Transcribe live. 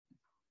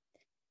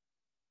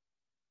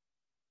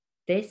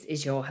This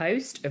is your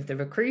host of the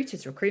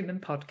Recruiters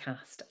Recruitment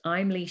Podcast.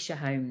 I'm Leisha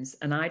Holmes,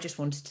 and I just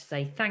wanted to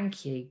say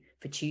thank you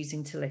for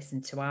choosing to listen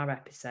to our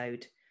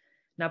episode.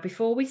 Now,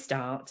 before we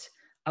start,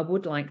 I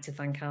would like to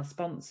thank our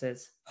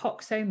sponsors,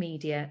 Hoxo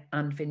Media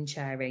and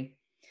Vincere.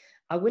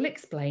 I will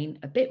explain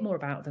a bit more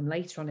about them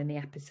later on in the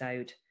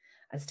episode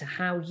as to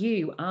how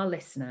you, our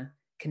listener,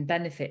 can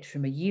benefit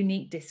from a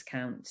unique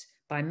discount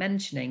by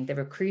mentioning the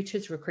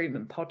Recruiters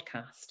Recruitment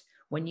Podcast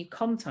when you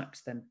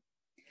contact them.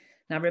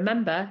 Now,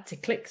 remember to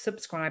click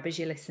subscribe as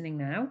you're listening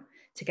now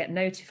to get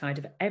notified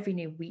of every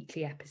new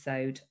weekly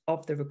episode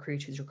of the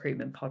Recruiters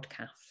Recruitment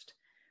Podcast.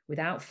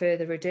 Without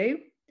further ado,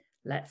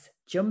 let's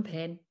jump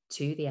in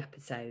to the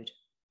episode.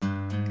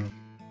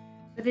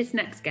 For this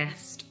next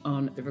guest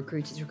on the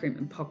Recruiters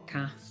Recruitment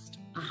Podcast,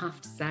 I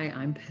have to say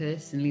I'm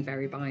personally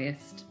very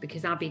biased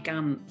because Abby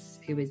Gantz,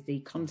 who is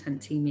the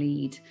content team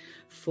lead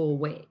for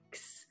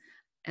Wix,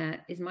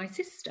 is my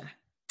sister.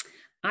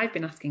 I've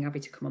been asking Abby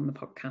to come on the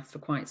podcast for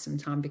quite some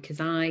time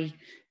because I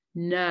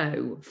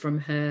know from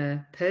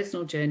her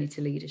personal journey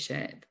to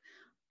leadership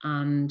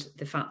and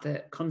the fact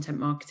that content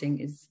marketing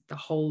is the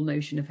whole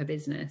notion of her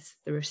business,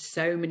 there are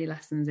so many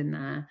lessons in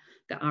there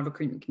that our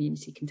recruitment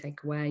community can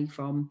take away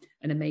from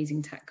an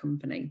amazing tech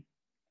company.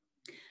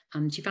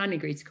 And she finally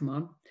agreed to come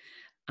on.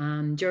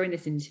 And during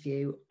this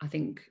interview, I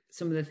think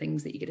some of the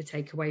things that you're going to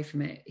take away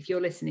from it, if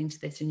you're listening to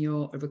this and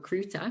you're a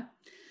recruiter,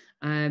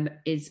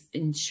 is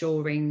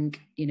ensuring,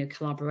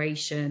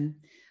 collaboration,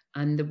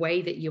 and the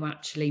way that you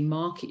actually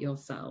market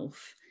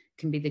yourself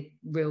can be the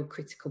real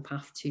critical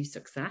path to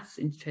success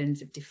in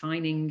terms of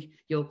defining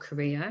your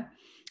career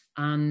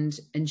and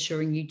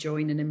ensuring you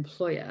join an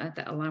employer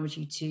that allows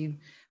you to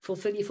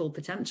fulfill your full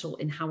potential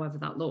in however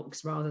that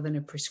looks, rather than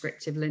a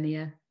prescriptive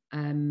linear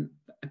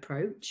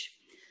approach.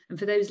 And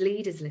for those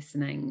leaders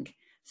listening,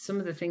 some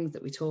of the things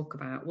that we talk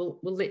about will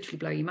literally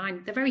blow your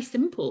mind. They're very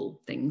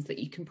simple things that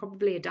you can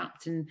probably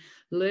adapt and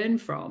learn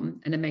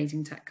from an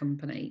amazing tech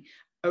company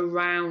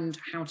around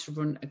how to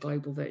run a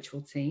global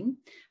virtual team,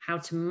 how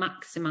to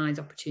maximize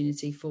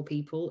opportunity for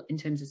people in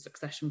terms of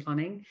succession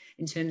planning,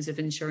 in terms of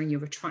ensuring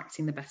you're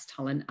attracting the best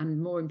talent, and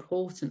more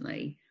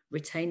importantly,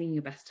 retaining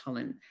your best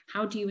talent.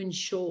 How do you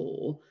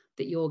ensure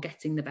that you're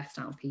getting the best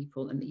out of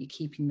people and that you're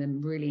keeping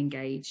them really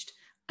engaged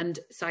and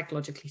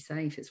psychologically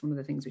safe? It's one of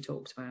the things we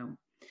talked about.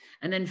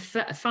 And then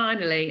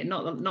finally,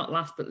 not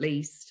last but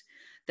least,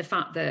 the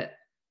fact that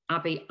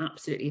Abby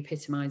absolutely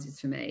epitomizes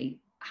for me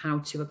how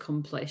to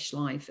accomplish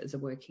life as a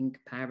working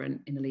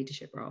parent in a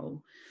leadership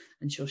role.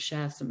 And she'll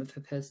share some of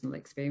her personal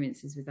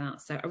experiences with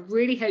that. So I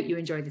really hope you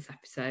enjoy this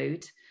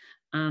episode.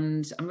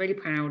 And I'm really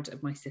proud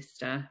of my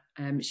sister.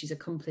 She's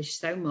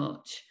accomplished so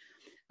much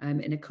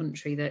in a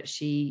country that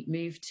she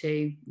moved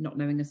to not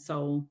knowing a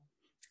soul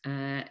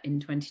in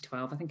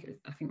 2012. I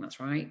think that's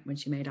right, when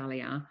she made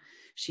Aliyah.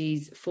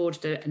 She's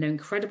forged an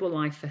incredible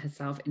life for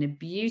herself in a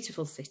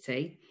beautiful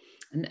city.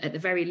 And at the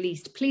very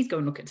least, please go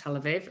and look at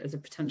Tel Aviv as a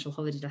potential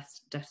holiday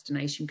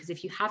destination, because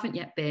if you haven't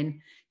yet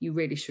been, you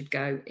really should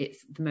go.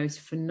 It's the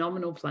most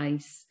phenomenal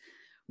place,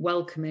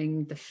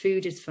 welcoming, the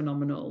food is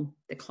phenomenal,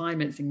 the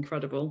climate's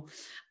incredible,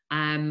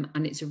 and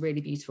it's a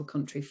really beautiful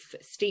country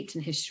steeped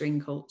in history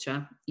and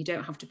culture. You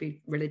don't have to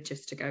be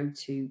religious to go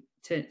to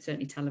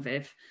certainly Tel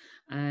Aviv.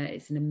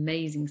 It's an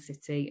amazing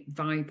city,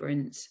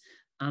 vibrant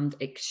and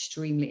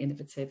extremely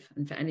innovative.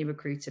 And for any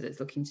recruiter that's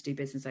looking to do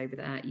business over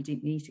there, you do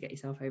need to get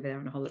yourself over there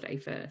on a holiday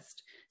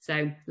first.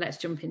 So let's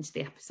jump into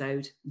the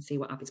episode and see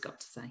what Abby's got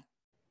to say.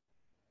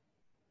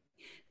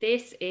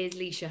 This is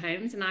Leisha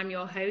Holmes, and I'm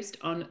your host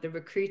on the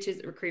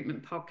Recruiters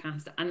Recruitment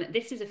Podcast. And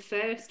this is a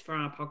first for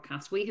our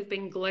podcast. We have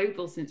been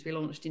global since we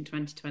launched in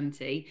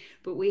 2020,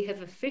 but we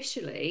have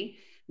officially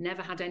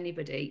never had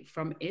anybody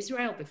from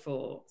Israel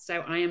before. So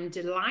I am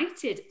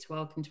delighted to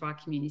welcome to our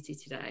community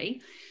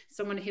today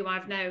someone who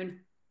I've known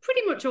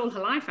pretty much all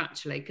her life,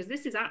 actually, because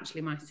this is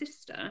actually my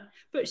sister,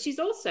 but she's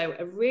also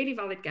a really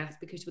valid guest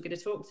because we're going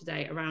to talk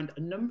today around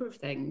a number of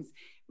things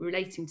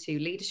relating to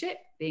leadership,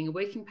 being a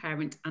working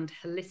parent, and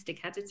holistic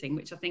editing,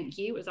 which I think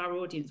you as our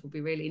audience will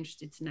be really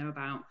interested to know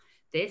about.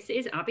 This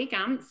is Abby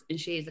Gantz, and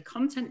she is a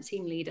content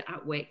team leader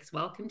at Wix.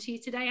 Welcome to you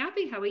today,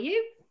 Abby. How are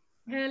you?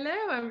 Hello,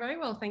 I'm very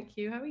well, thank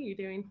you. How are you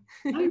doing?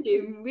 I'm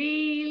doing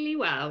really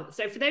well.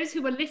 So for those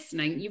who are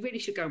listening, you really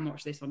should go and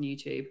watch this on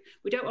YouTube.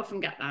 We don't often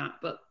get that,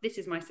 but this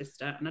is my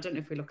sister, and I don't know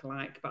if we look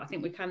alike, but I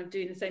think we're kind of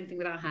doing the same thing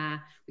with our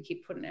hair. We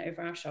keep putting it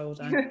over our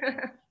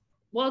shoulder.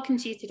 Welcome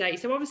to you today.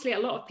 So obviously a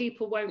lot of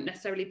people won't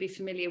necessarily be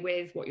familiar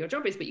with what your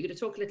job is, but you're going to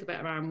talk a little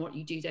bit around what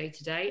you do day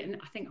to day. And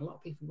I think a lot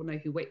of people will know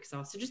who Wix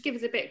are. So just give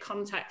us a bit of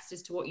context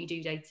as to what you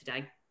do day to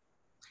day.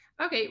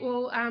 Okay,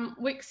 well,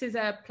 Wix is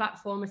a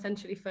platform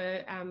essentially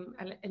for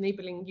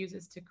enabling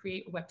users to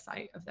create a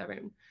website of their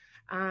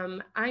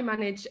own. I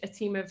manage a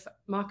team of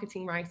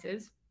marketing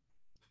writers.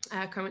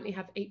 I currently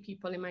have 8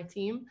 people in my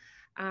team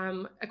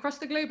across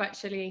the globe,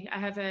 actually. I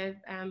have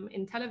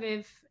in Tel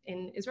Aviv,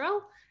 in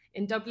Israel,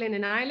 in Dublin,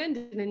 in Ireland,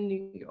 and in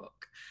New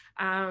York.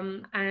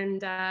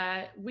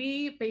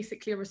 We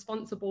basically are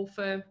responsible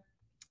for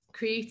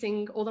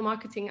creating all the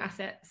marketing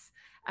assets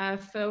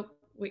for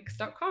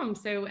wix.com.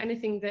 So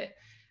anything that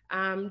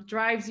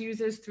drives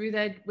users through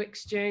their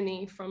Wix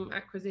journey, from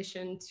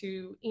acquisition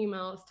to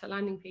emails to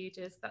landing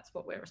pages, that's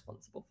what we're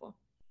responsible for.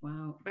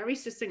 Wow, very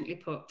succinctly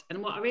put.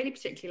 And what I really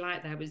particularly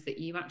liked there was that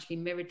you actually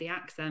mirrored the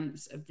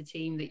accents of the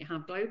team that you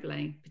have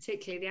globally,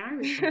 particularly the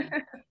Irish one.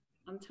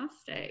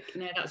 Fantastic.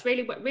 That's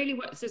really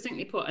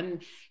succinctly put.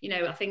 And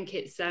I think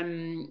it's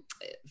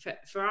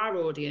for our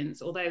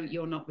audience, although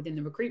you're not within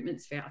the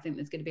recruitment sphere, I think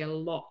there's going to be a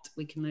lot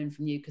we can learn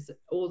from you, because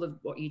all of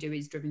what you do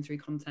is driven through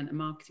content and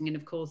marketing. And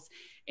of course,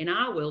 in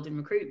our world, in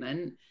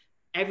recruitment,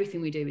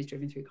 everything we do is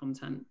driven through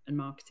content and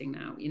marketing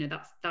now.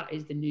 That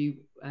is the new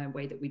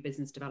way that we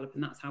business develop,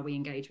 and that's how we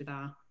engage with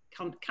our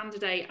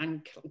candidate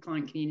and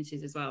client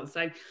communities as well.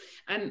 So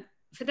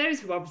for those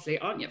who obviously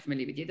aren't yet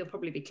familiar with you, they'll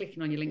probably be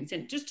clicking on your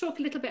LinkedIn. Just talk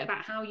a little bit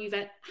about how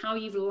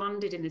you've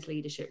landed in this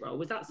leadership role.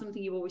 Was that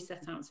something you always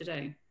set out to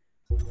do?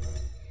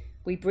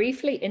 We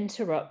briefly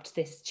interrupt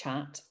this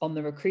chat on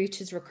the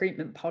Recruiters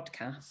Recruitment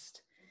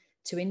Podcast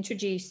to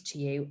introduce to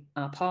you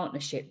our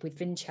partnership with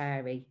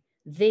Vincere,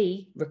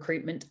 the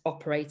recruitment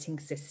operating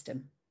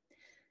system.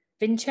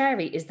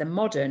 Vincere is the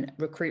modern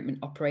recruitment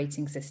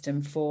operating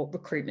system for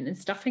recruitment and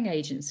staffing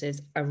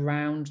agencies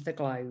around the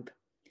globe.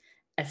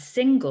 A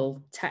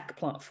single tech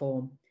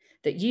platform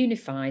that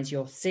unifies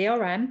your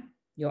CRM,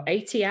 your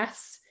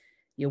ATS,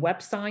 your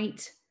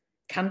website,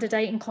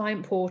 candidate and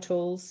client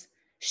portals,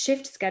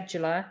 shift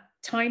scheduler,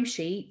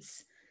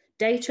 timesheets,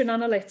 data and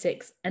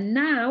analytics, and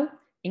now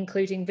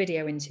including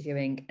video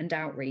interviewing and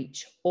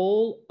outreach,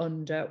 all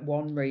under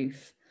one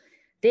roof.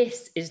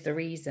 This is the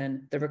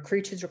reason the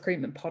Recruiters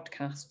Recruitment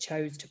Podcast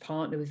chose to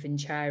partner with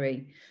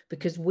Vincere,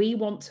 because we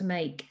want to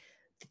make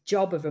the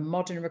job of a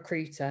modern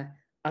recruiter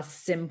as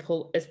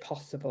simple as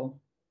possible.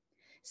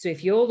 So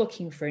if you're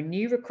looking for a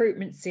new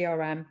recruitment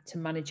CRM to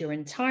manage your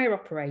entire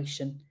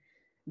operation,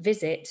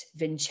 visit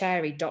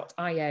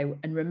vincere.io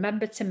and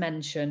remember to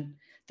mention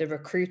the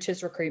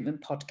Recruiters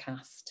Recruitment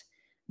Podcast.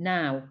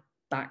 Now,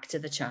 back to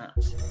the chat.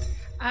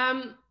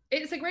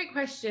 It's a great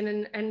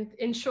question, and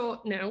in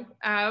short, no.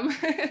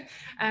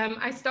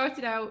 I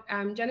started out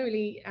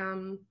generally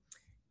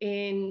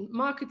in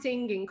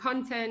marketing, in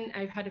content.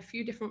 I've had a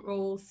few different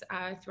roles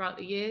throughout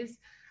the years.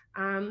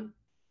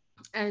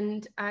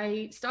 And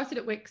I started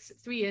at Wix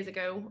 3 years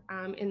ago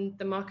in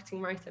the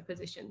marketing writer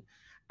position.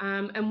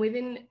 And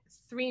within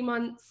 3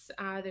 months,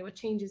 there were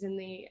changes in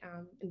the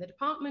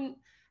department,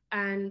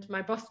 and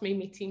my boss made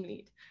me team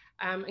lead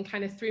and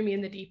kind of threw me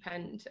in the deep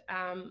end.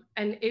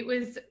 And it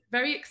was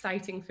very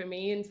exciting for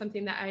me, and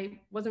something that I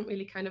wasn't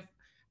really kind of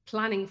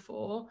planning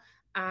for.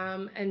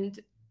 And,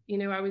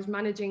 I was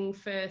managing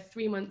for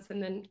 3 months,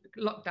 and then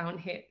lockdown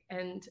hit,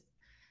 and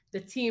the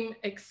team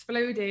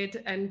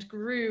exploded and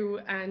grew,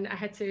 and I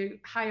had to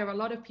hire a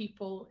lot of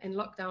people in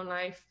lockdown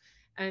life,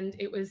 and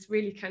it was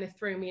really kind of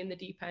throwing me in the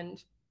deep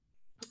end.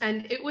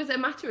 And it was a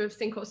matter of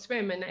sink or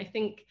swim, and I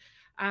think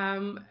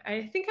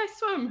I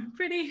swam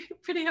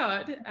pretty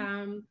hard.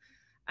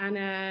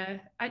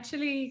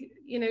 Actually,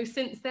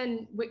 since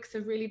then, Wix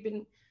have really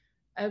been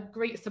a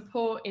great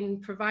support in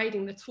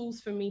providing the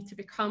tools for me to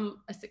become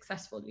a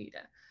successful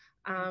leader.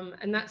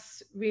 And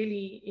that's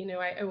really,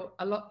 I owe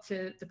a lot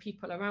to the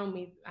people around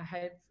me. I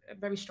have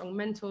very strong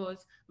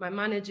mentors, my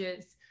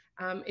managers.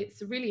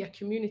 It's really a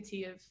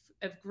community of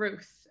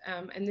growth.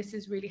 And this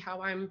is really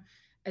how I'm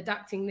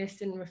adapting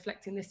this and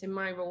reflecting this in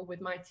my role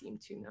with my team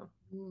too now.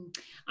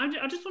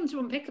 I just wanted to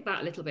unpick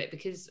that a little bit,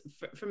 because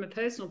from a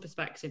personal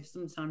perspective,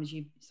 sometimes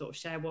you sort of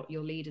share what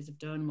your leaders have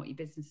done, what your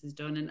business has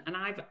done. And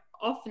I've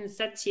often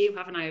said to you,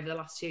 haven't I, over the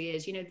last 2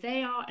 years,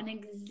 they are an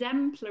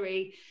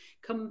exemplary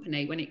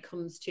company when it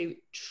comes to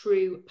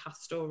true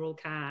pastoral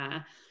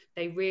care.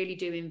 They really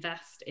do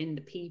invest in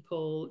the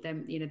people,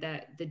 them,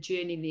 the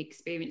journey and the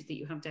experience that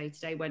you have day to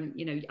day. When,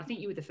 I think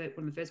you were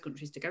one of the first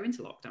countries to go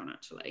into lockdown,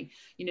 actually.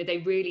 They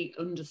really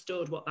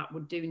understood what that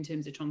would do in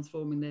terms of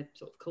transforming the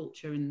sort of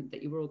culture, and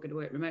that you were all going to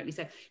work remotely.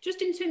 So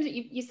just in terms of,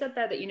 you said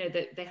there that,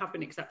 that they have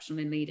been exceptional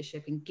in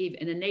leadership and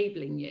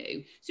enabling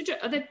you. So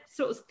are there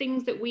sort of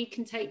things that we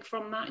can take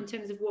from that in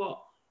terms of what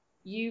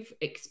you've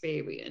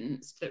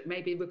experienced that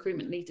maybe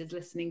recruitment leaders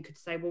listening could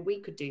say, well, we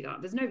could do that?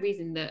 There's no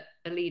reason that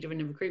a leader in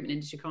the recruitment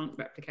industry can't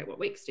replicate what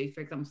Wix do,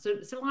 for example.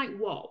 So like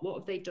what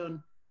have they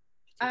done?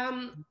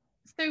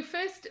 So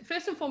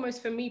first and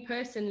foremost, for me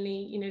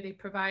personally, they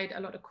provide a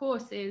lot of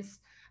courses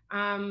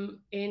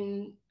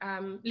in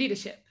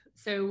leadership.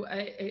 So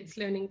it's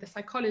learning the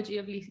psychology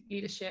of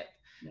leadership,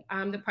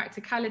 the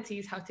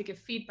practicalities, how to give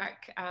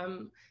feedback,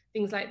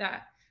 things like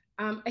that.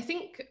 I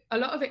think a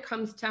lot of it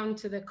comes down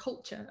to the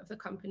culture of the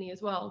company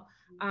as well.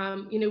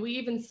 We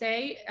even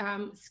say,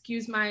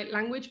 excuse my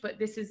language, but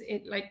this is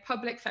like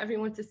public for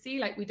everyone to see,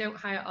 like we don't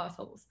hire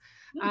assholes.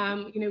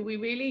 We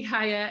really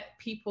hire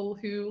people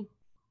who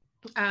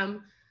are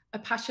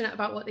passionate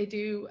about what they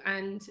do.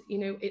 And,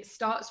 it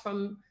starts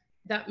from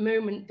that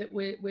moment that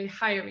we're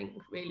hiring,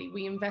 really.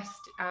 We invest,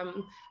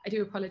 I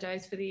do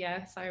apologize for the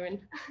siren.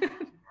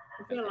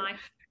 Your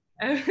life.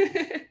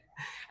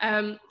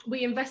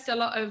 We invest a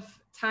lot of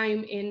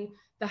time in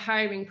the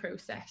hiring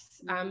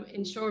process,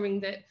 ensuring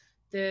that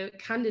the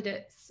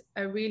candidates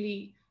are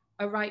really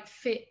a right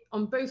fit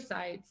on both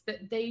sides,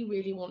 that they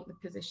really want the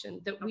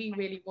position, that we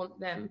really want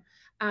them.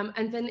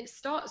 And then it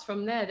starts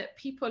from there, that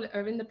people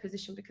are in the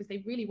position because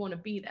they really want to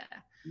be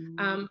there.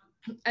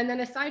 And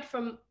then aside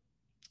from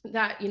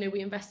that,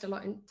 we invest a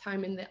lot in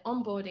time in the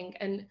onboarding,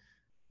 and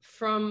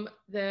from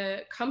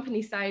the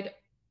company side,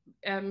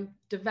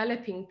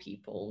 developing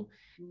people,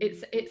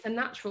 it's a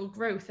natural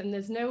growth, and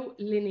there's no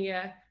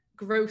linear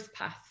growth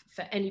path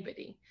for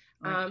anybody.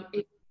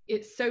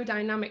 It's so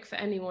dynamic for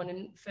anyone,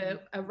 and for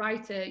a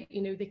writer,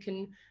 they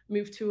can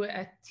move to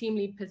a team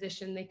lead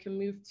position, they can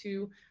move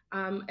to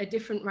a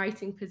different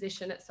writing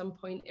position at some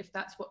point if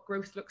that's what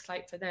growth looks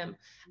like for them.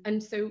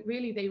 And so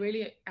really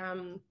they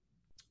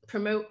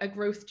promote a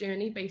growth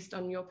journey based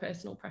on your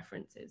personal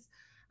preferences,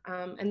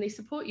 and they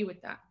support you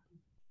with that.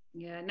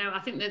 Yeah, no, I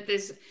think that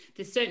there's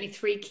certainly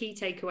 3 key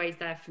takeaways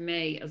there for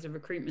me as a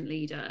recruitment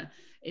leader.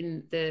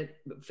 In the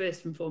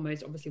first and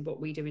foremost, obviously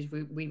what we do is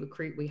we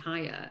recruit, we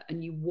hire,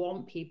 and you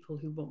want people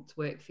who want to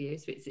work for you.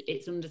 So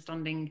it's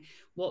understanding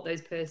what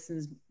those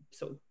persons'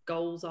 sort of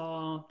goals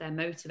are, their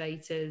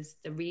motivators,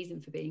 the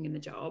reason for being in the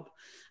job.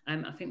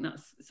 I think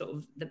that's sort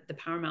of the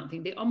paramount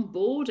thing. The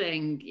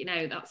onboarding,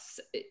 that's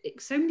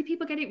so many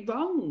people get it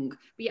wrong, but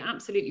you're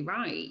absolutely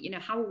right.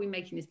 How are we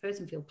making this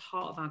person feel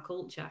part of our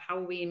culture? How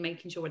are we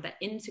making sure they're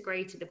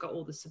integrated, they've got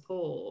all the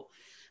support?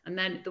 And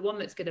then the one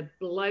that's going to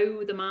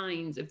blow the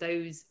minds of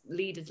those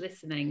leaders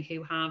listening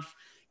who have,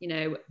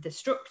 the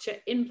structure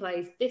in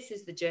place. This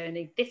is the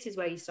journey. This is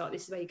where you start.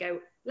 This is where you go.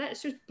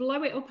 Let's just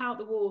blow it up out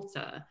the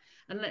water,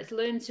 and let's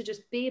learn to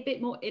just be a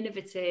bit more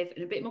innovative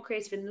and a bit more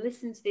creative, and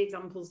listen to the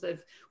examples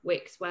of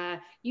Wix, where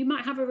you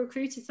might have a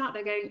recruiter sat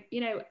there going,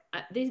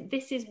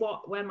 this is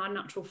where my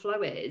natural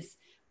flow is,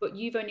 but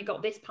you've only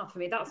got this path for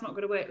me. That's not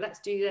going to work. Let's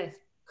do this.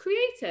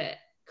 Create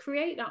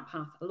that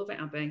path. I love it,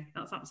 Abby.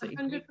 That's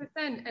absolutely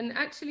 100%. And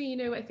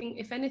actually, I think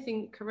if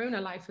anything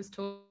Corona life has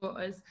taught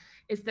us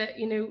is that,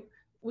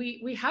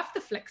 we have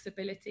the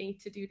flexibility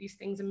to do these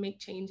things and make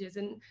changes,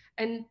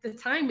 and the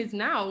time is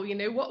now.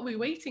 What are we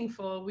waiting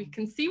for? We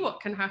can see what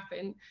can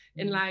happen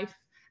in life,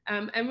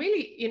 and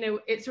really,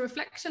 it's a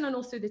reflection on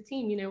also the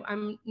team.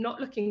 I'm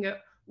not looking at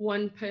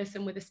one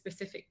person with a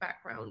specific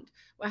background.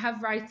 I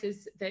have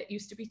writers that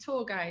used to be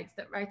tour guides,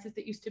 writers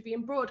that used to be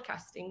in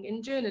broadcasting,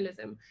 in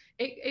journalism.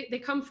 They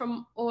come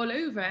from all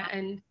over,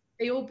 and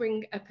they all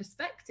bring a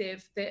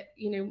perspective that,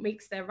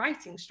 makes their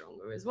writing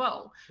stronger as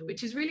well,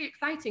 which is really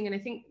exciting. And I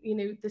think,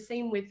 the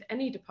same with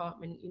any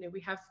department.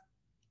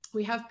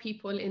 We have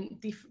people in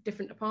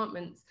different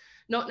departments,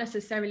 not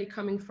necessarily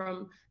coming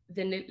from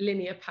the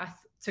linear path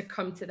to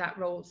come to that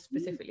role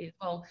specifically as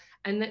well.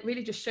 And that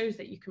really just shows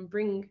that you can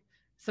bring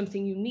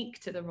something unique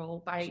to the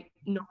role by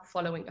not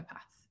following a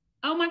path.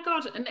 Oh my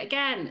God. And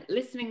again,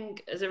 listening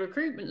as a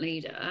recruitment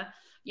leader,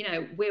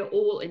 we're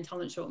all in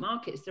talent short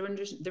markets. There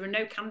are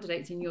no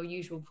candidates in your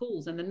usual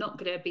pools, and they're not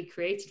going to be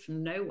created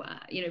from nowhere.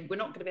 We're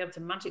not going to be able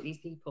to magic these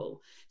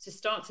people. So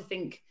start to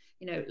think,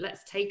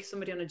 let's take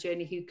somebody on a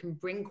journey who can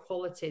bring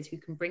qualities, who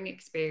can bring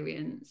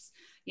experience.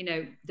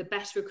 The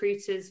best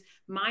recruiters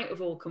might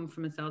have all come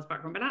from a sales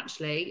background, but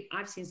actually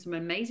I've seen some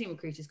amazing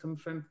recruiters come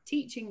from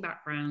teaching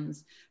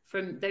backgrounds,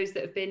 from those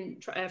that have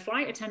been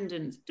flight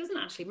attendants. It doesn't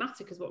actually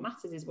matter, because what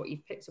matters is what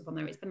you've picked up on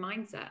there. It's the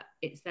mindset.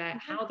 It's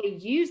how they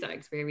use that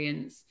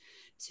experience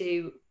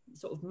to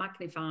sort of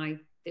magnify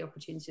the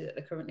opportunity that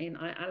they're currently in.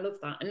 I love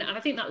that. And I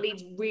think that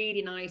leads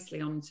really nicely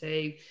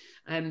onto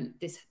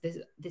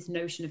this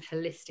notion of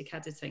holistic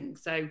editing.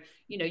 So,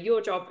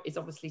 your job is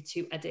obviously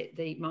to edit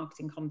the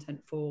marketing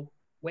content for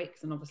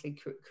Wix, and obviously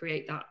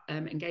create that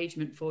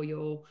engagement for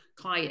your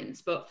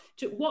clients. But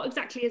what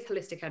exactly is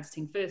holistic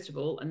editing, first of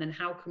all, and then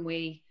how can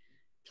we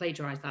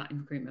plagiarize that in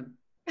recruitment?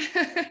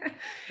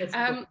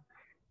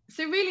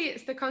 So really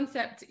it's the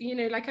concept,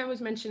 like I was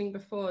mentioning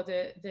before,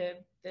 the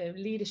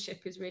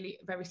leadership is really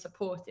very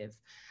supportive.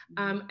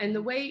 And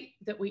the way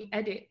that we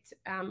edit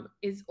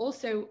is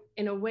also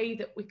in a way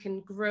that we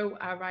can grow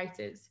our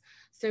writers.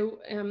 So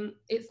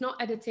it's not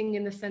editing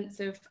in the sense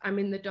of I'm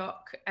in the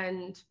doc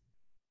and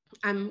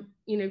I'm,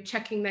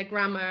 checking their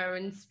grammar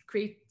and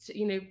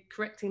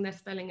correcting their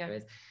spelling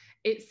errors.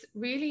 It's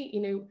really,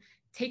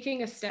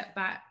 taking a step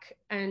back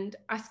and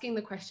asking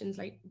the questions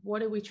like,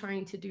 what are we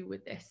trying to do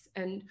with this?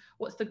 And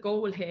what's the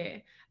goal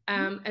here?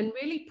 And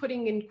really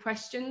putting in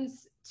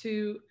questions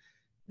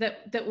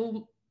that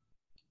will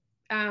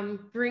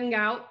bring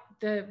out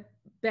the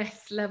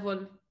best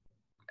level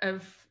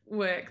of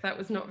work. That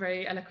was not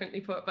very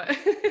eloquently put, but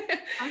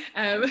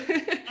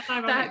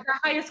the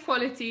highest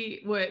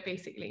quality work,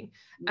 basically.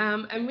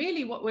 And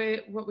really what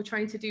we're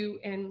trying to do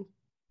in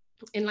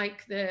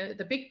like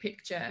the big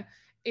picture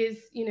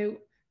is,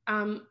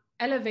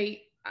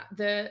 elevate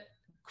the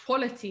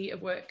quality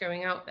of work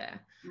going out there.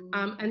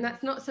 And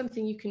that's not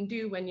something you can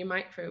do when you're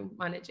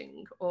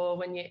micromanaging or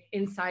when you're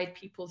inside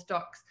people's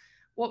docs.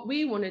 What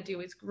we want to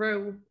do is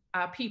grow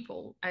our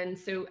people, and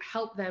so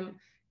help them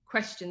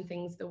question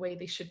things the way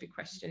they should be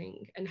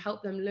questioning, and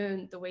help them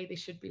learn the way they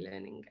should be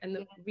learning, and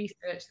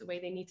research the way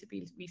they need to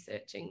be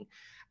researching,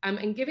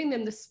 and giving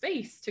them the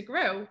space to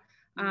grow.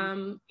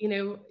 You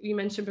know, you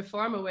mentioned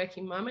before, I'm a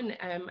working mum, and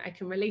I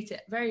can relate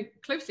it very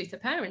closely to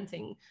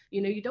parenting.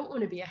 You know, you don't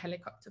want to be a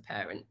helicopter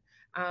parent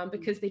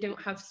because they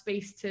don't have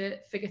space to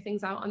figure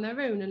things out on their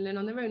own and learn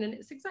on their own. And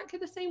it's exactly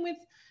the same with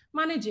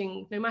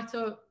managing, no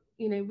matter,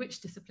 you know, which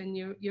discipline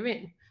you're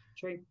in.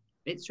 True.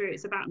 It's true.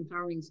 It's about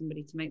empowering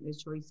somebody to make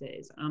those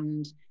choices,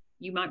 and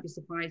you might be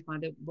surprised by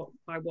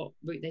what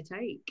route they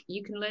take.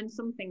 You can learn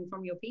something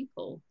from your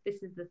people.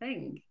 This is the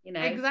thing, you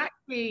know.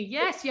 Exactly.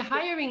 Yes, you're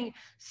hiring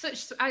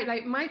such,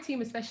 like my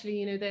team especially,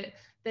 you know, that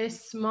they're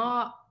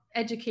smart,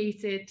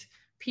 educated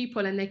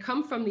people, and they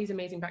come from these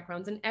amazing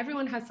backgrounds, and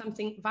everyone has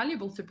something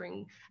valuable to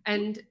bring.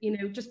 And you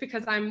know, just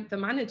because I'm the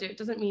manager, it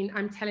doesn't mean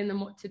I'm telling them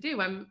what to do.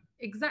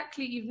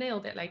 You've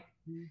nailed it. Like,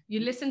 you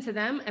listen to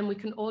them, and we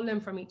can all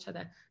learn from each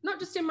other, not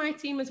just in my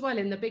team as well,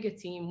 in the bigger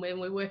team when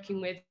we're working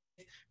with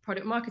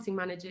product marketing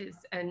managers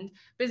and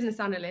business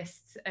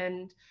analysts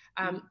and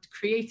the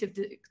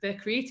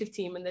creative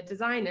team and the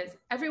designers.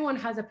 Everyone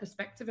has a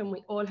perspective, and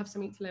we all have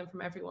something to learn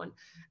from everyone.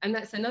 And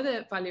that's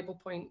another valuable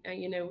point,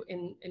 you know,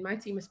 in my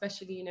team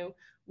especially. You know,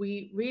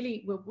 we're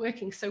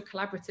working so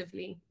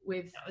collaboratively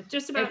with, I was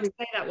just about to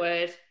say that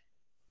word.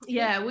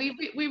 Yeah, we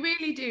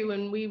really do.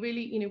 And we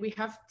really, you know, we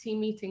have team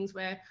meetings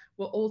where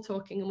we're all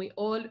talking and we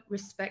all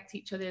respect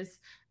each other's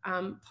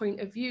point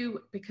of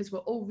view, because we're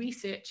all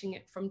researching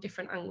it from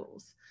different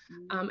angles.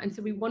 And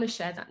so we want to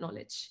share that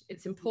knowledge.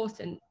 It's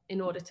important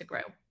in order to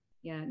grow.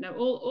 Yeah, no,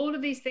 all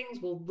of these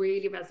things will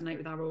really resonate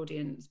with our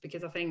audience,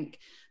 because I think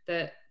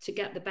that to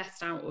get the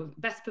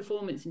best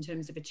performance in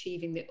terms of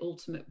achieving the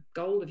ultimate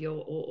goal of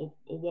your, or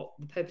what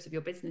the purpose of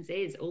your business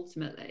is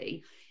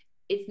ultimately,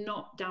 it's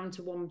not down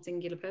to one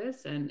singular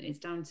person. It's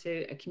down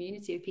to a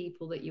community of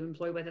people that you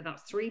employ, whether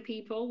that's 3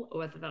 people or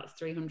whether that's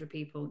 300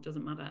 people, it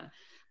doesn't matter.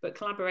 But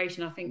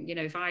collaboration, I think, you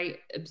know, if I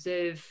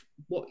observe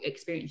what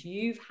experience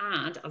you've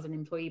had as an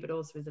employee, but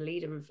also as a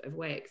leader of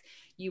Wix,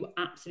 you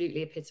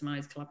absolutely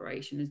epitomise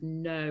collaboration. There's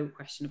no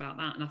question about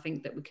that. And I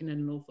think that we can learn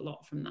an awful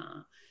lot from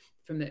that,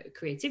 from the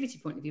creativity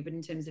point of view, but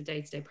in terms of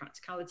day-to-day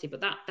practicality.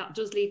 But that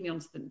does lead me on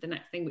to the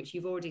next thing, which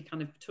you've already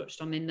kind of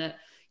touched on, in that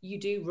you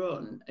do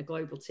run a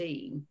global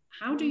team.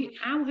 How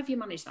have you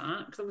managed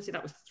that? Because obviously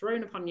that was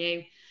thrown upon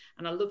you,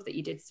 and I love that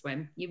you did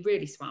swim. You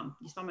really swam.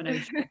 You swam an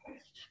ocean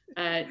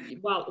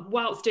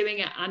whilst doing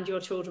it, and your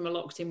children were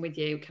locked in with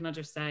you. Can I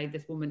just say,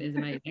 this woman is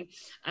amazing.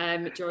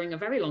 During a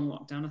very long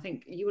lockdown, I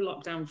think you were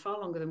locked down far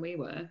longer than we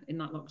were in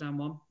that lockdown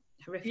one.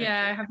 Horrific.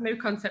 Yeah, I have no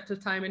concept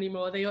of time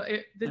anymore.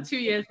 The 2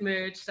 years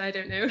merged. I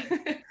don't know.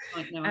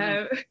 I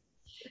know.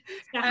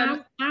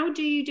 So how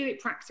do you do it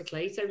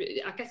practically? So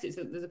I guess there's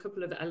a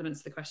couple of elements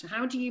to the question.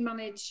 How do you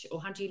manage,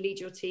 or how do you lead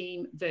your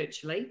team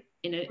virtually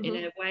in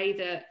a way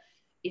that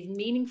is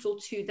meaningful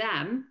to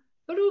them,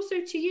 but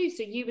also to you,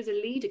 so you as a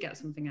leader get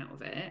something out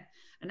of it?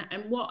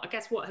 And what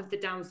have the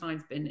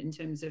downsides been in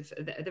terms of,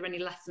 are there any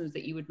lessons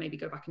that you would maybe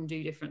go back and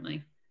do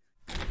differently?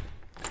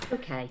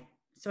 Okay.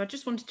 So I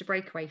just wanted to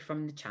break away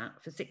from the chat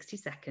for 60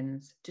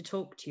 seconds to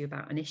talk to you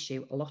about an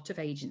issue a lot of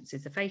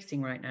agencies are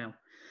facing right now,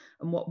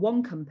 and what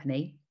one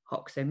company,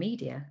 Hoxo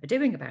Media, are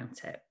doing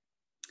about it.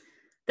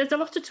 There's a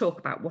lot of talk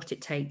about what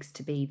it takes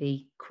to be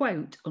the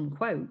quote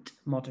unquote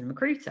modern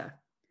recruiter: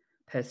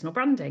 personal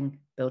branding,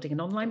 building an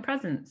online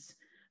presence,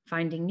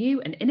 finding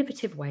new and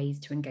innovative ways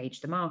to engage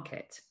the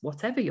market,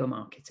 whatever your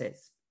market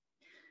is.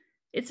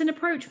 It's an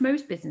approach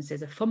most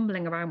businesses are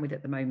fumbling around with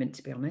at the moment,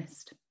 to be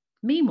honest.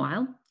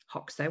 Meanwhile,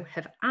 Hoxo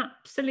have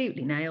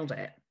absolutely nailed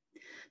it.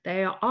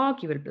 They are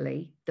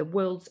arguably the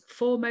world's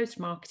foremost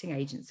marketing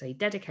agency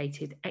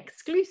dedicated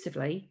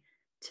exclusively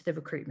to the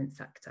recruitment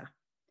sector.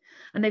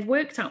 And they've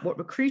worked out what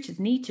recruiters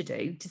need to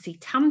do to see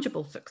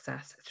tangible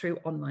success through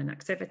online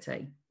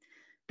activity.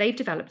 They've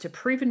developed a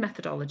proven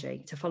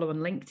methodology to follow on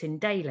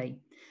LinkedIn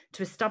daily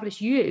to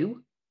establish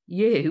you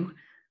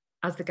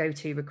as the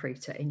go-to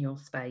recruiter in your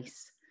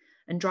space,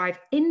 and drive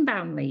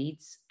inbound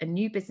leads and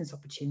new business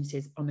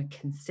opportunities on a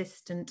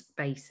consistent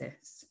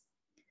basis.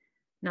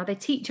 Now, they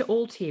teach it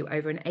all to you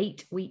over an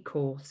 8-week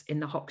course in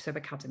the Hoxo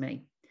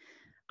Academy.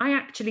 I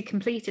actually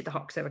completed the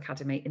Hoxo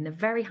Academy in the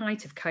very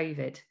height of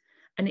COVID,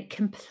 and it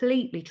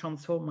completely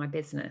transformed my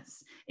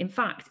business. In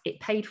fact, it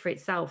paid for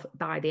itself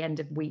by the end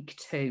of week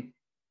 2.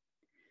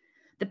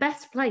 The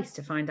best place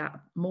to find out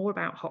more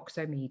about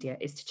Hoxo Media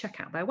is to check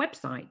out their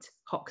website,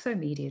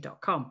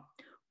 hoxomedia.com,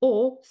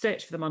 or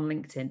search for them on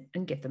LinkedIn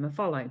and give them a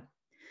follow.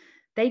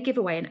 They give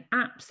away an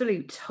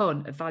absolute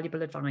ton of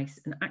valuable advice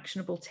and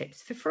actionable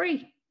tips for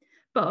free.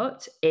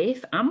 But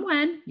if and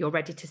when you're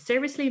ready to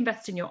seriously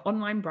invest in your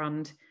online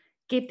brand,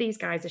 give these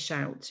guys a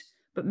shout.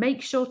 But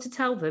make sure to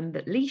tell them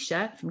that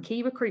Leisha from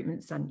Key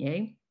Recruitment sent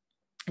you,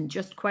 and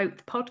just quote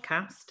the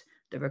podcast,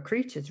 the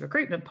Recruiters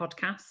Recruitment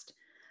Podcast,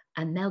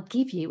 and they'll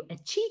give you a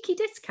cheeky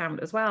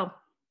discount as well.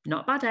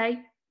 Not bad, eh?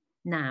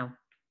 Now,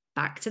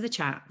 back to the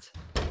chat.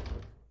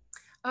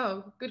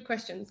 Oh, good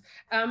questions.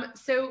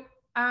 So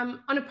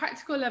on a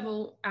practical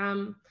level,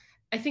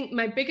 I think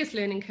my biggest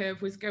learning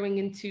curve was going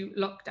into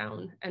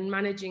lockdown and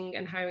managing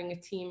and hiring a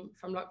team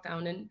from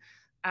lockdown.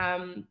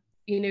 And,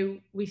 you know,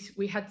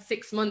 we had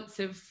 6 months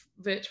of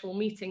virtual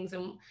meetings,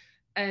 and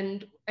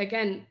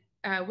again,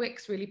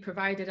 Wix really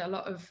provided a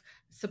lot of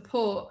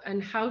support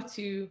and how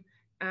to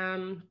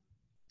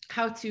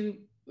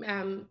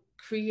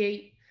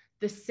create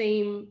the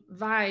same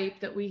vibe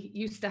that we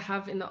used to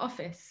have in the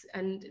office.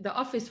 And the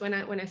office, when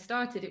I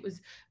started, it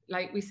was,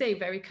 like we say,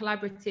 very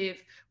collaborative.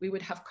 We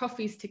would have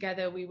coffees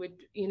together. We would,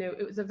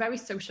 it was a very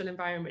social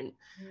environment.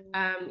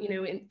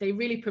 They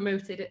really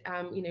promoted it.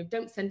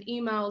 Don't send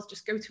emails,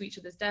 just go to each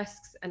other's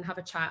desks and have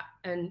a chat.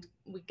 And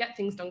we get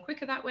things done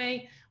quicker that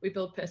way. We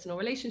build personal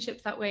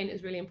relationships that way, and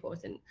it's really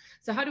important.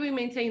 So how do we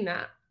maintain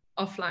that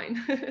offline?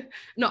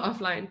 Not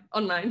offline,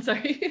 online,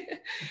 sorry.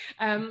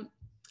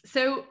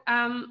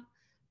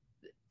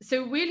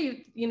 So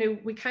really,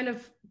 we kind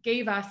of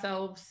gave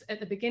ourselves at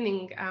the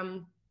beginning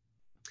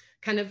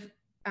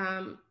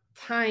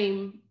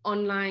time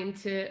online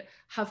to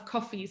have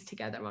coffees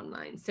together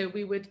online. So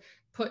we would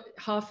put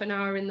half an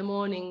hour in the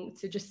morning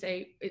to just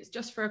say, it's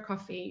just for a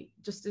coffee,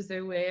 just as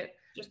though we're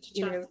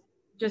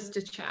just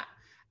to chat.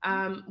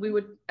 We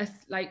would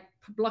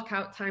block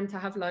out time to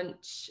have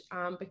lunch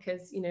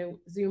because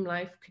Zoom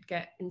life could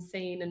get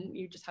insane and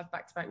you just have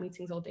back-to-back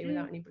meetings all day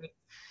without any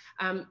breaks.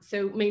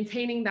 So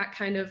maintaining that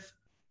kind of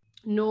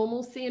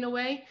normalcy in a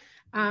way.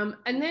 And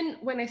then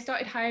when I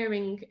started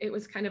hiring, it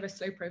was kind of a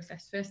slow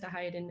process. First I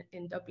hired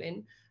in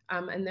Dublin,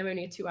 and they're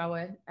only a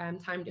 2-hour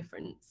time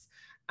difference.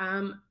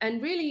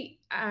 And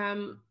really,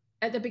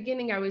 at the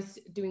beginning, I was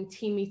doing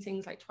team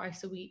meetings like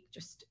twice a week,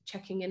 just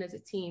checking in as a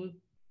team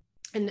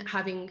and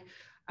having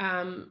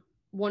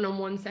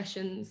one-on-one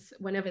sessions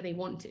whenever they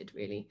wanted,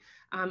 really.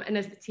 And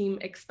as the team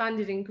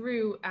expanded and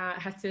grew, I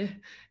had to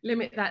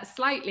limit that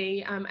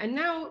slightly. And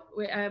now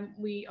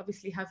we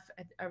obviously have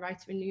a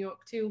writer in New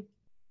York too.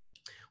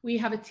 We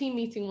have a team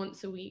meeting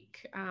once a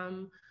week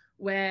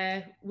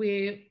where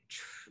we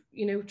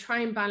try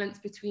and balance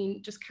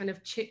between just kind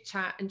of chit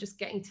chat and just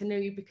getting to know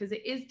you, because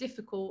it is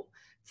difficult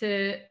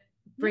to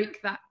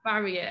break that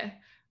barrier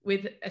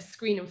with a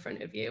screen in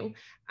front of you.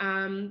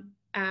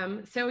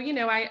 So,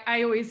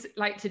 I always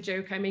like to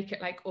joke, I make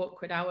it like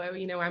awkward hour,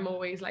 I'm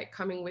always like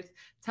coming with,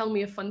 tell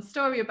me a fun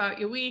story about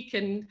your week,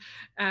 and,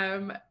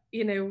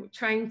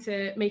 trying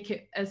to make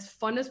it as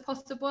fun as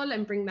possible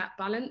and bring that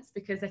balance,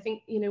 because I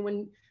think,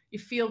 when you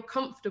feel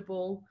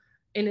comfortable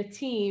in a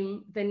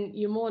team, then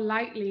you're more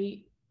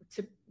likely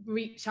to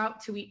reach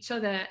out to each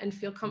other and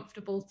feel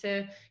comfortable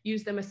to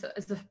use them as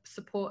a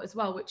support as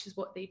well, which is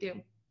what they do.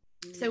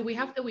 So we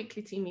have the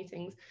weekly team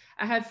meetings.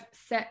 I have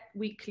set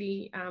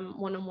weekly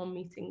one-on-one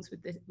meetings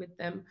with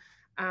them,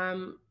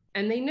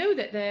 and they know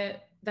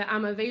that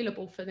I'm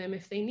available for them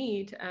if they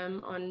need,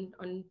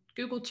 on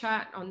Google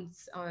Chat, on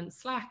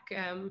Slack,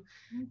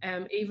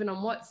 even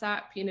on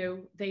WhatsApp.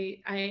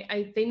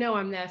 They know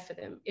I'm there for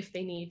them if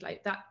they need,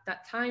 like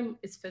that time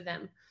is for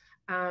them.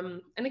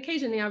 And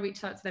occasionally I'll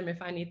reach out to them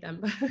if I need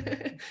them.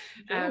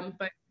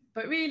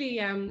 But really,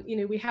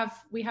 we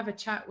have a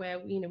chat where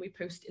we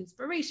post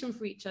inspiration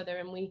for each other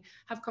and we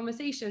have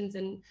conversations,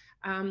 and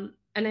I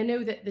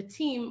know that the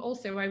team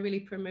also, I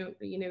really promote,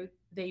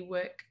 they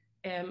work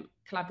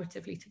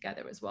collaboratively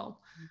together as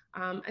well,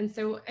 and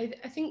so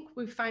I think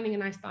we're finding a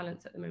nice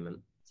balance at the moment.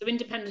 So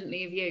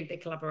independently of you, they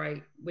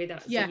collaborate with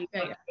us. Yeah,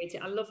 so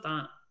I love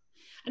that.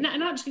 And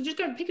actually, just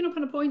picking up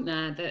on a point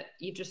there that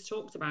you just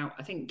talked about,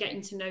 I think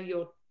getting to know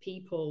your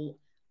people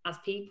as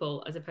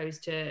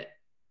opposed to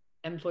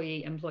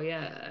employee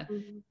employer.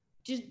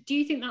 Do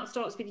you think that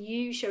starts with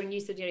you showing, you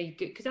said,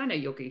 because I know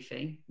you're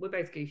goofy, we're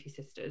both goofy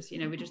sisters,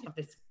 we just have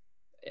this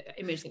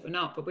image that we're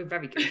not, but we're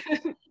very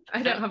goofy.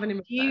 I don't have an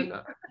image that I'm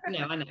not. No,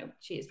 I know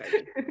she is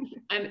very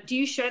good. Do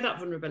you show that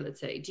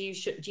vulnerability? Do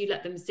you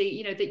let them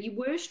see that you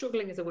were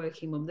struggling as a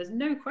working mum? There's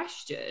no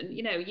question.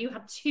 You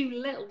had 2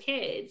 little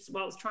kids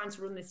whilst trying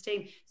to run this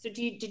team. So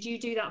did you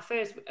do that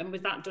first, and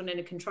was that done in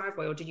a contrived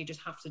way, or did you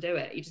just have to do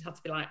it? You just had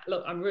to be like,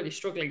 look, I'm really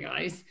struggling,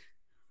 guys.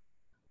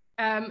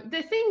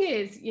 The thing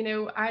is,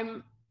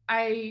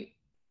 I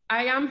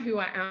am who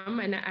I am,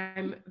 and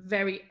I'm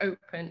very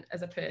open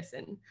as a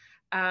person,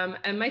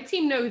 and my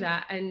team know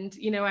that. And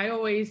I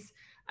always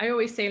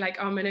say, like,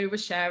 I'm an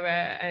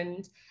oversharer,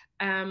 and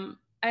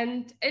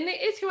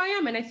it is who I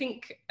am. And I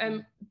think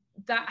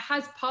that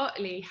has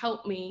partly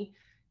helped me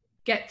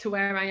get to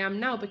where I am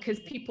now, because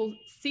people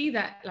see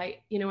that,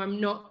 like, I'm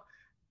not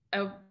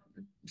a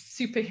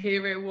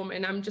superhero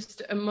woman. I'm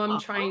just a mum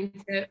trying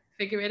to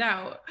figure it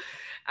out.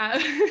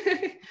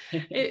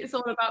 It's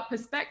all about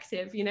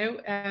perspective,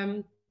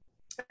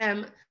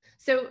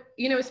 so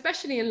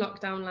especially in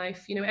lockdown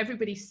life,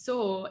 everybody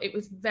saw it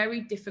was very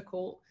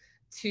difficult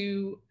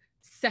to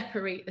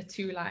separate the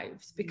 2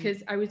 lives,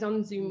 because I was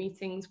on Zoom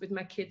meetings with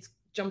my kids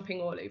jumping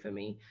all over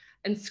me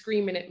and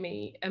screaming at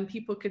me, and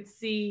people could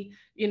see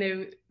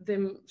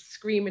them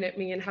screaming at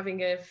me and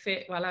having a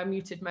fit while I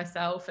muted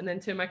myself and then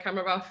turned my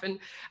camera off, and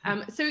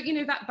so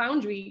that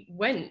boundary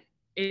went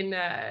in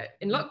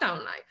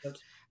lockdown life.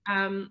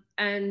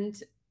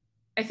 And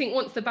I think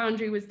once the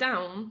boundary was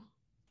down,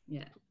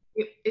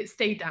 it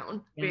stayed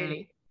down,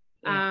 really.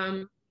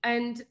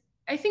 And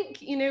I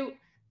think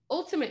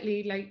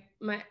ultimately, like,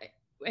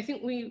 I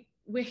think we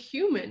we're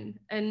human,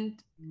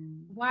 and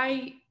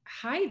why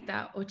hide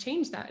that or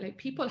change that? Like,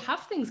 people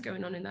have things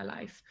going on in their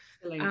life.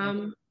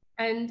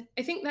 And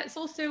I think that's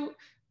also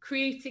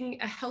creating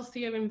a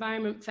healthier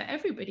environment for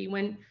everybody.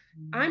 When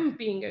I'm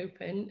being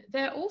open,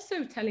 they're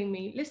also telling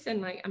me,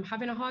 listen, like, I'm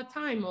having a hard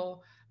time, or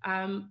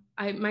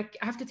I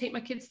have to take my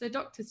kids to the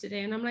doctors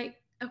today. And I'm like,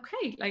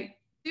 okay, like,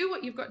 do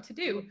what you've got to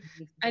do.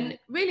 And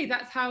really,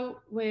 that's how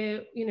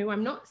we're, you know,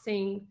 I'm not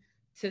saying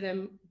to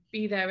them,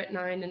 be there at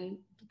 9 and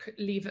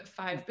leave at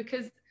 5,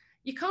 because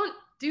you can't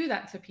do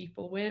that to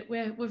people.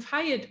 We've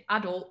hired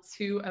adults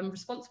who are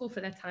responsible for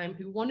their time,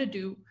 who want to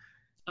do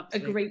a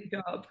great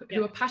job,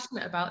 who are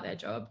passionate about their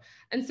job.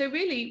 And so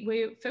really,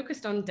 we're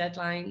focused on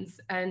deadlines,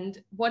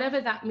 and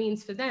whatever that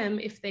means for them,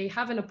 if they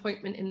have an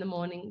appointment in the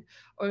morning,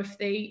 or if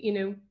they, you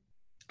know,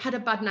 had a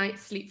bad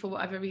night's sleep for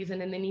whatever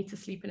reason and they need to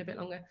sleep in a bit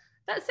longer,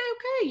 that's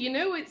okay. You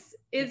know, it's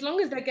as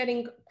long as they're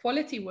getting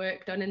quality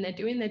work done and they're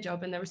doing their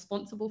job and they're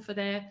responsible for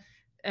their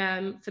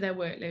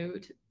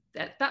workload,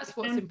 that's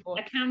what's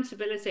important.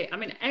 Accountability. I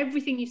mean,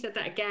 everything you said,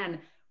 that again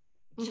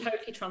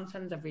totally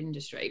transcends every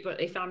industry,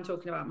 but if I'm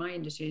talking about my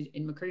industry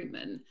in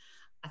recruitment,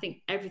 I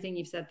think everything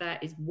you've said there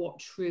is what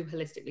true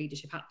holistic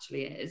leadership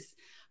actually is,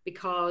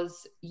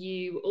 because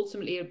you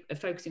ultimately are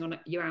focusing on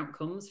your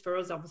outcomes. For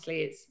us,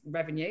 obviously, it's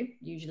revenue.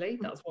 Usually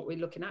that's what we're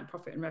looking at,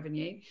 profit and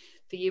revenue.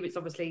 For you, it's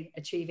obviously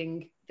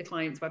achieving the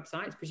client's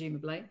websites,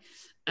 presumably.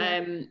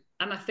 And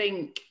I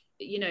think,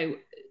 you know,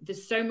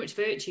 there's so much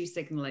virtue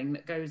signaling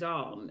that goes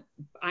on,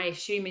 I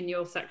assume, in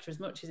your sector as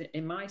much as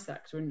in my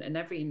sector, and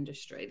every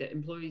industry that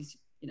employs,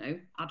 you know,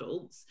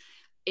 adults,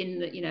 in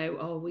that, you know,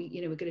 oh, we're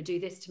going to do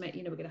this to make,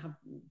 you know, we're going to have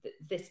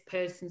this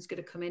person's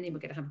going to come in and we're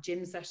going to have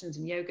gym sessions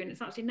and yoga. And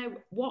it's actually, no,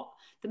 what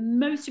the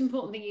most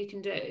important thing you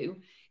can do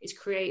is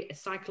create a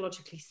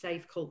psychologically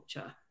safe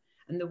culture.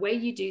 And the way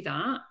you do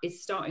that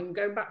is going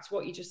back to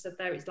what you just said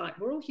there. It's like,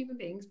 we're all human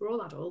beings, we're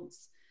all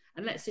adults.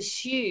 And let's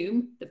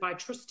assume that by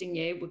trusting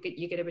you,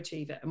 you're going to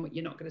achieve it, and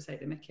you're not going to take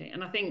the mickey.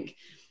 And I think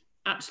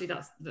actually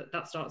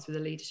that starts with a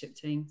leadership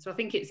team. So I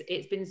think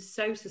it's been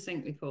so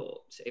succinctly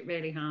put. It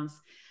really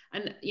has.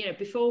 And, you know,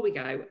 before we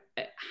go,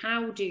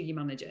 how do you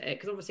manage it?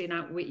 Because obviously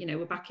now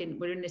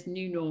we're in this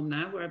new norm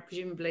now, where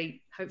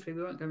presumably, hopefully,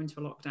 we won't go into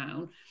a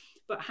lockdown.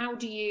 But how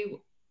do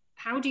you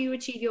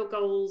achieve your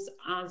goals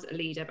as a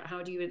leader? But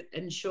how do you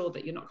ensure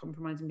that you're not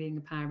compromising being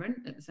a parent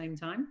at the same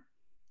time?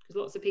 Because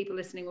lots of people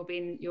listening will be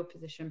in your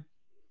position.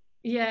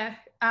 Yeah.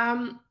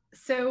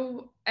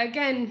 So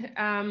again,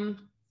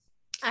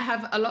 I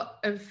have a lot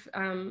of,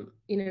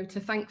 you know, to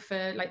thank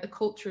for, like, the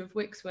culture of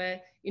Wix,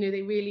 where, you know,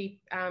 they really,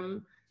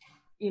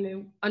 you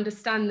know,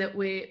 understand that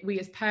we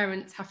as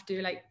parents have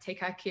to, like,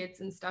 take our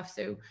kids and stuff.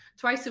 So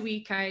twice a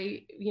week,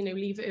 I, you know,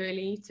 leave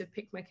early to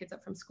pick my kids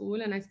up from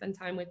school, and I spend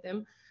time with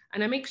them.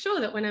 And I make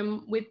sure that when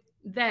I'm with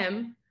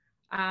them,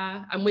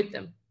 I'm with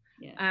them.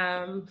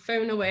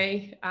 Phone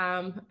away,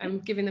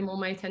 I'm giving them all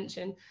my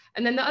attention.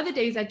 And then the other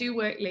days I do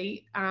work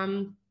late,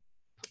 and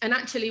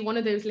actually one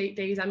of those late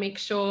days I make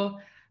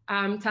sure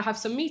to have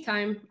some me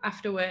time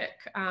after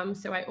work.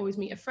 So I always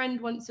meet a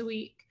friend once a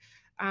week,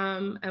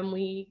 and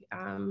we,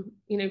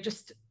 you know,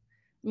 just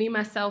me,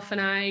 myself, and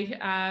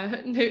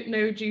I.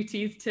 No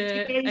duties to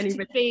anybody. She goes to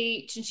the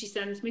beach and she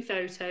sends me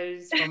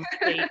photos from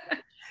the beach.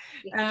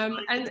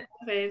 And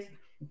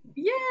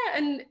yeah,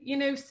 and, you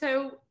know,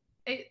 so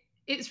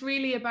it's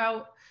really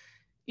about,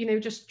 you know,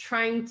 just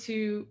trying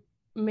to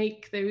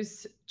make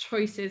those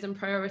choices and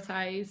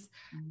prioritize,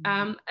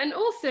 and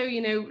also,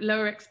 you know,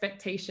 lower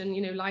expectation.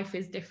 You know, life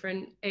is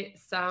different.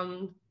 It's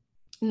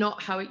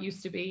not how it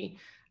used to be.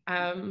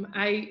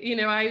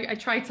 I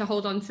tried to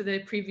hold on to the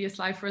previous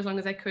life for as long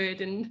as I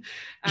could, and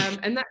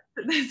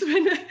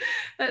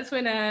that's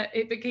when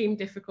it became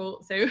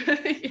difficult. So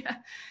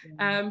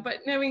but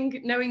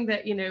knowing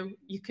that, you know,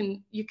 you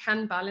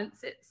can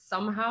balance it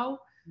somehow,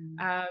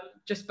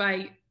 just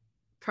by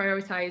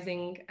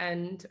prioritizing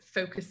and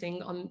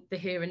focusing on the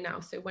here and now.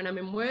 So when I'm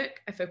in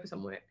work, I focus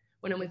on work.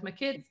 When I'm with my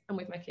kids, I'm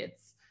with my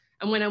kids.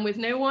 And when I'm with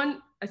no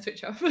one, I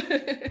switch off.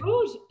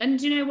 Good. And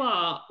do you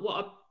know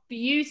what a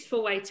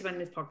beautiful way to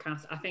end this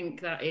podcast. I think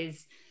that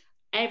is,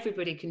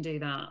 everybody can do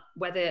that,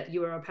 whether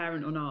you are a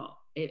parent or not.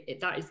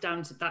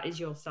 That is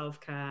your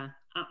self-care.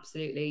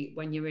 Absolutely.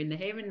 When you're in the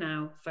here and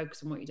now,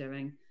 focus on what you're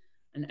doing,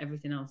 and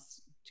everything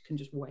else can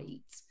just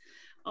wait.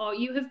 Oh,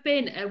 you have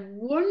been a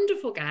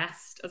wonderful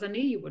guest, as I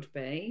knew you would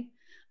be,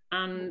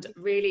 and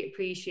really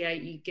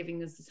appreciate you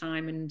giving us the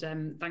time.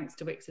 And thanks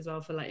to Wix as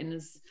well for letting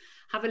us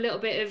have a little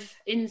bit of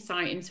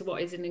insight into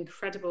what is an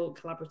incredible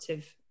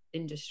collaborative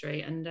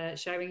industry, and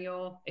sharing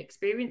your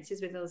experiences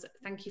with us.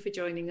 Thank you for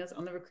joining us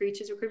on the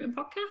Recruiters Recruitment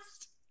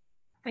Podcast.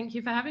 Thank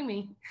you for having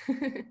me.